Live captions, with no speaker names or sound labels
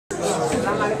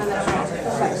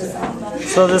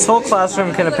So this whole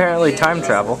classroom can apparently time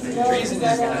travel.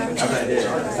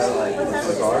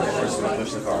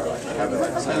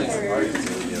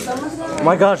 Oh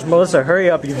my gosh, Melissa, hurry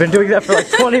up. You've been doing that for like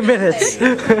 20 minutes.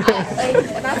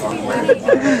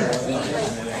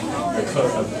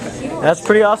 That's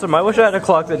pretty awesome. I wish I had a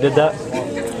clock that did that.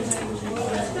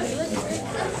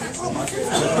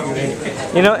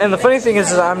 You know, and the funny thing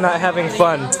is I'm not having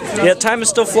fun, yet time is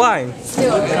still flying.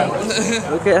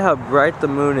 Look at how bright the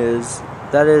moon is.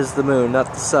 That is the moon, not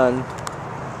the sun.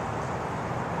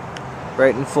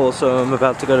 Bright and full, so I'm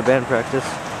about to go to band practice.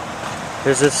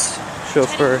 There's this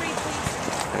chauffeur.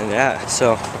 And yeah,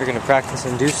 so we're gonna practice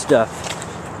and do stuff.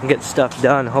 And get stuff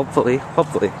done, hopefully.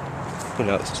 Hopefully. Who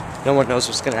knows? No one knows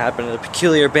what's gonna happen at a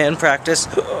peculiar band practice.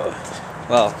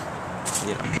 Well,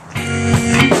 you know.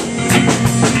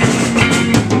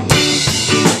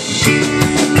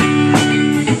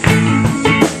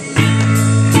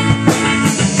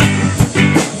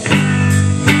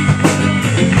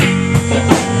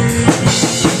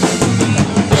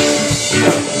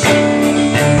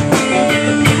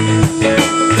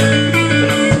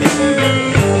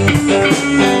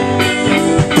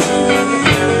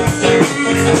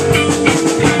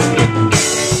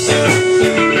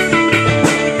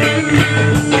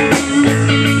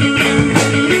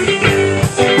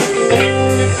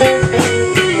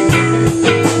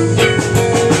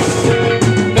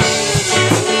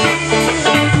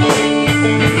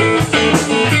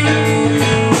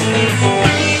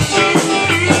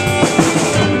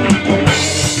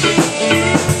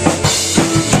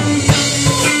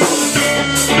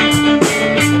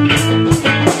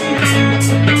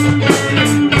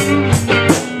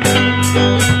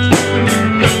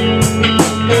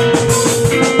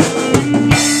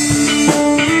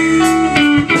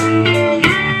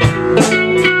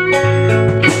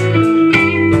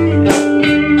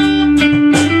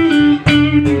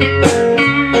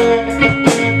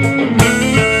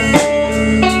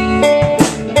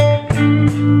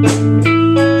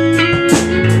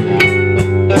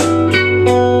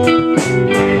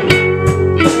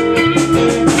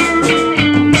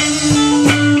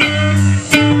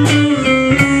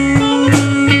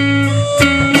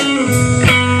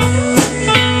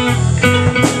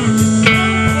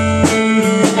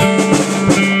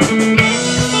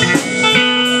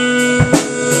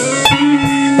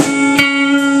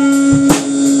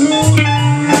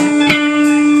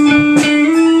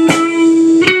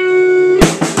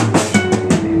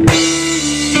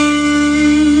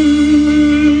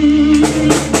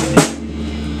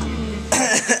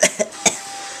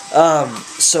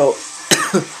 So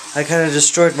I kind of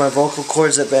destroyed my vocal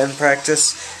cords at band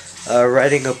practice,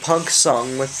 writing a punk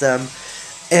song with them,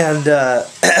 and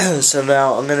so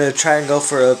now I'm gonna try and go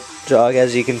for a jog,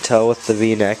 as you can tell with the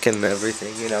V-neck and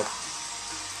everything, you know.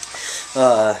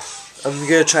 I'm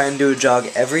gonna try and do a jog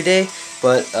every day,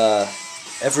 but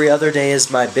every other day is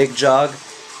my big jog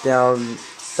down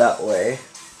that way,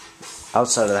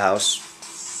 outside of the house,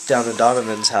 down to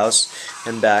Donovan's house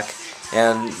and back.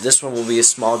 And this one will be a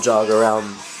small jog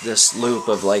around this loop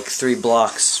of like 3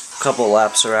 blocks, a couple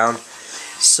laps around.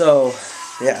 So,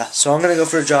 yeah, so I'm going to go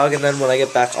for a jog, and then when I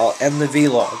get back I'll end the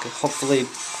vlog. Hopefully,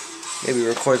 maybe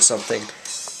record something.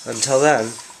 Until then.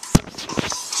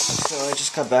 So I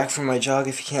just got back from my jog,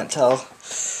 if you can't tell.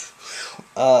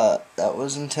 That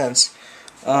was intense.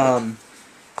 I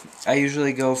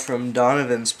usually go from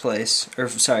Donovan's place, or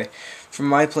sorry, from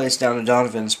my place down to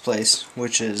Donovan's place,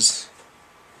 which is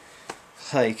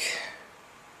like,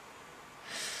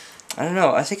 I don't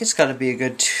know, I think it's gotta be a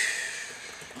good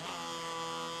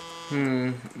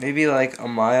maybe like a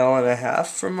mile and a half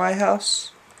from my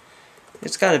house.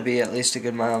 It's gotta be at least a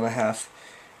good mile and a half.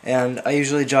 And I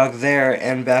usually jog there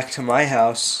and back to my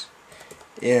house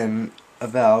in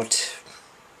about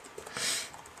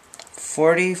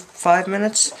 45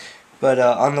 minutes. But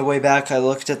on the way back I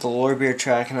looked at the Lorbeer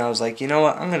track and I was like, you know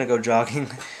what, I'm gonna go jogging.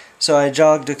 So I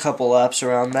jogged a couple laps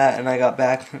around that, and I got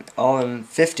back all in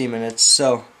 50 minutes.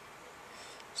 So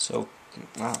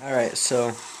alright,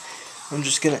 so I'm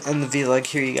just gonna end the vlog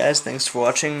here, you guys. Thanks for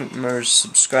watching. Remember to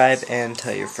subscribe and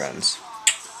tell your friends.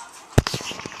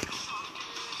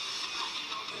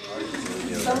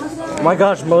 Oh my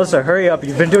gosh, Melissa, hurry up.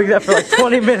 You've been doing that for like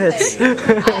 20 minutes.